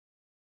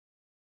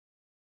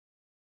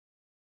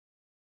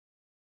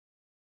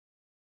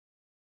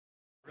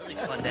Really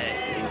fun day.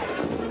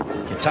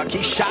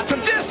 Kentucky shot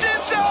from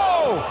distance.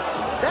 Oh!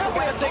 That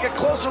way to take a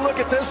closer look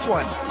at this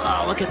one.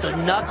 Oh, look at the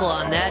knuckle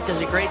on that.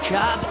 Does a great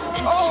job.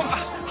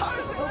 It's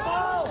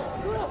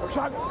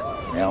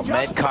Now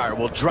Medcar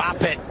will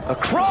drop it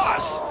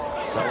across.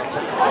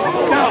 Celentano.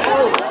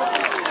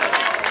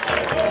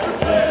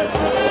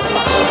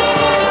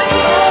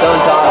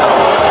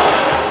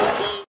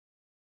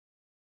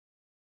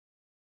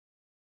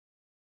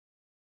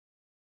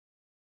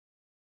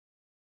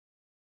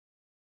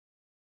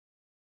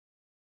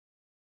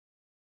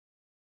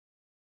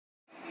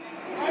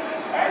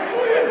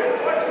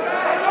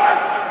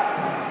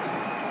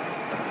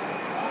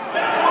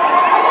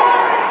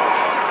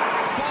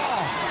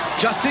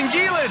 Justin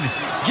Geelan.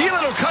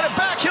 Geelan will cut it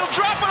back. He'll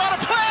drop it on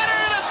a platter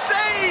and a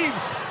save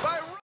by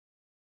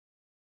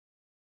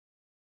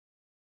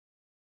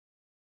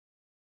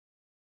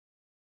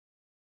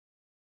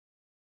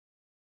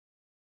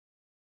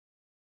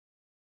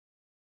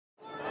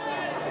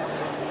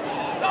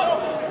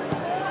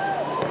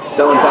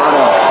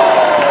Celentano.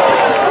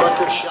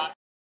 Rutgers shot.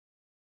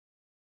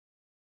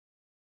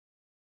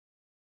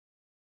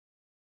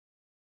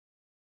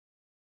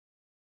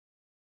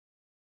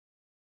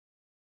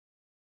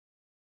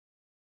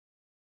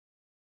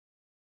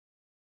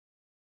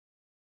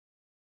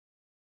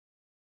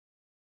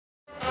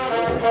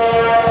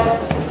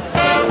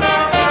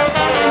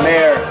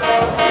 Mayor.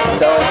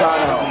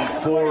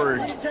 Celentano.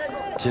 Forward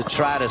to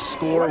try to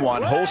score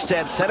one.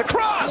 Holstead set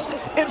across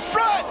in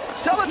front.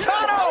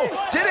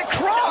 Celentano didn't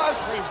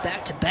cross. plays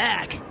back to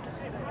back.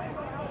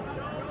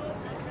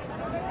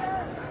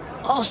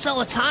 Oh,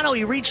 Celentano,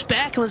 he reached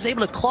back and was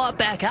able to claw it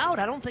back out.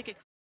 I don't think it.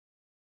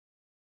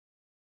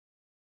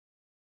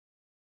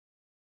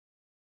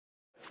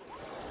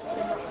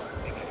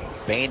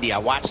 Bandy, I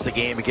watched the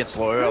game against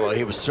Loyola.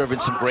 He was serving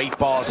some great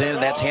balls in,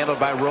 and that's handled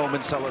by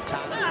Roman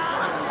Celentano.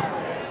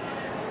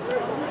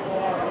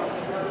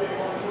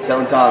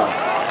 Celentano.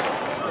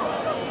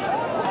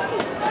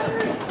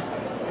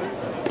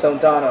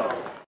 Celentano.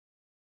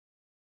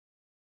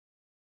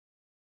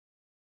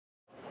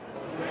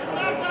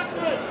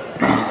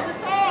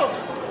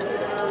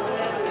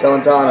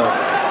 Celentano.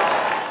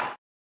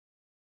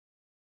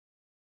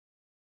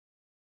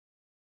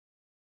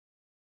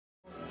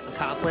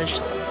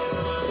 Accomplished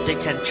Big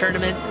Ten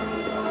tournament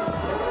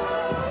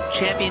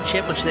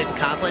championship, which they've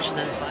accomplished, and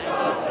then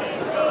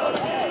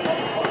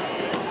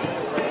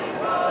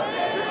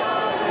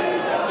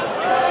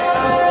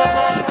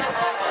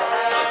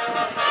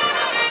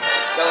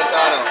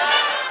Celentano.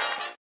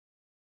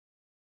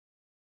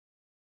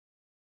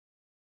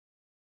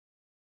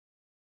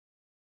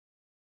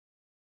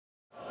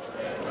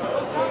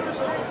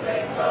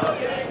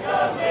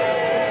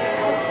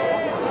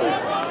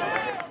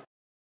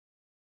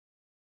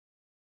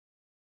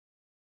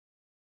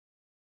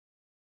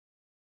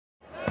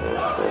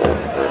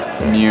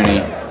 Muni,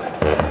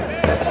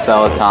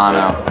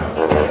 Celentano,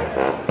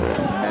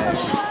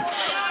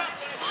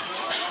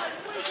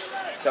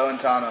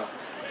 Celentano.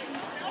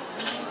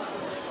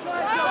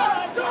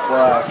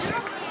 Class.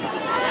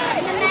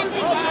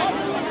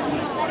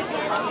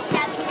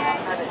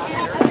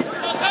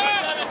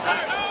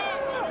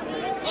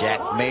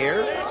 Jack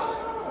Mayer.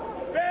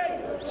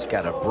 He's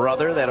got a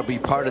brother that'll be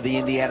part of the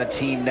Indiana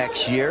team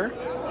next year.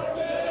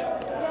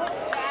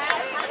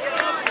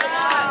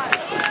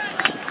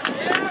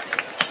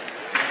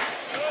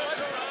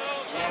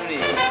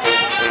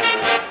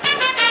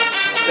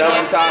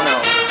 Celentano.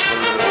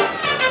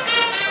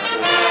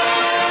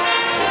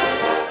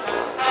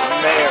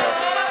 Mayor.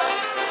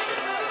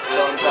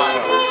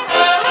 Celentano.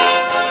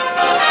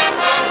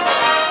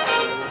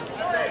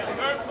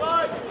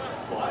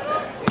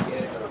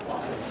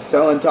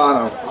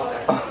 Celentano.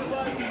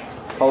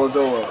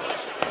 Palazzolo.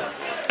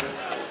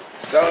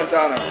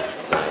 Celentano.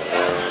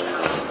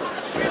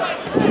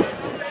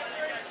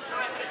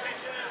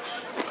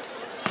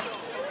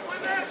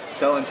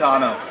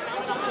 Celentano.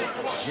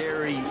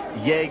 Jerry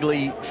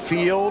Yeagley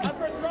Field,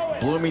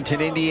 Bloomington,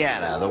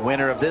 Indiana. The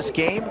winner of this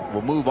game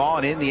will move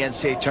on in the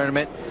NCAA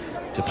tournament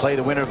to play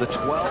the winner of the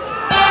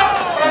 12th.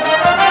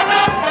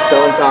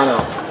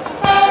 Celentano.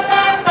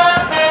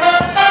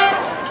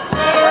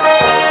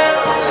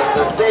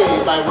 The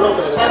save by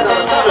Roman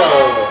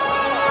Celentano.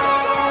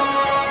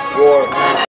 War.